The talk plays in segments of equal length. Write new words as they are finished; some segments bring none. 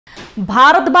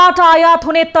भारतबाट आयात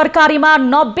हुने तरकारीमा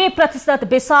 90%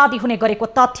 विषादी हुने गरेको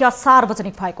तथ्य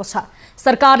सार्वजनिक भएको छ।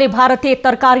 सरकारले भारतीय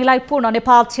तरकारीलाई पूर्ण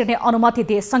नेपाल छिर्ने अनुमति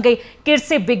दिएसँगै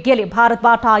कृषि विज्ञले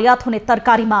भारतबाट आयात हुने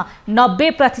तरकारीमा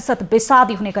 90%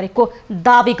 विषादी हुने गरेको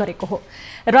दावी गरेको हो।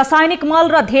 रासायनिक मल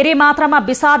र धेरै मात्रामा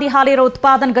विषादी हालेर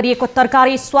उत्पादन गरिएको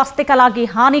तरकारी स्वास्थ्यका लागि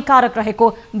हानिकारक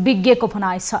रहेको विज्ञको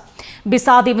भनाइ छ।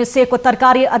 विषादी मिसिएको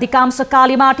तरकारी अधिकांश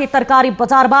कालीमाटी तरकारी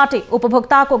बजारबाटै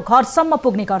उपभोक्ताको घरसम्म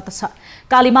पुग्ने गर्दछ।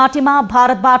 कालीमाटीमा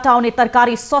भारतबाट आउने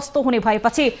तरकारी सस्तो हुने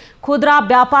भएपछि खुद्रा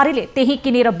व्यापारीले त्यही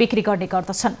किनेर बिक्री गर्ने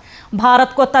गर्दछन्।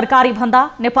 भारतको तरकारी भन्दा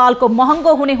नेपालको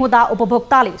महँगो हुने हुँदा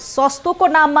उपभोक्ताले सस्तोको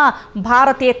नाममा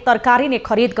भारतीय तरकारी नै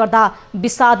खरिद गर्दा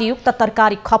विषादीयुक्त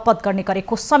तरकारी खपत गर्ने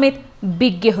गरेको समेत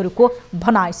विज्ञहरूको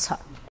भनाइ छ।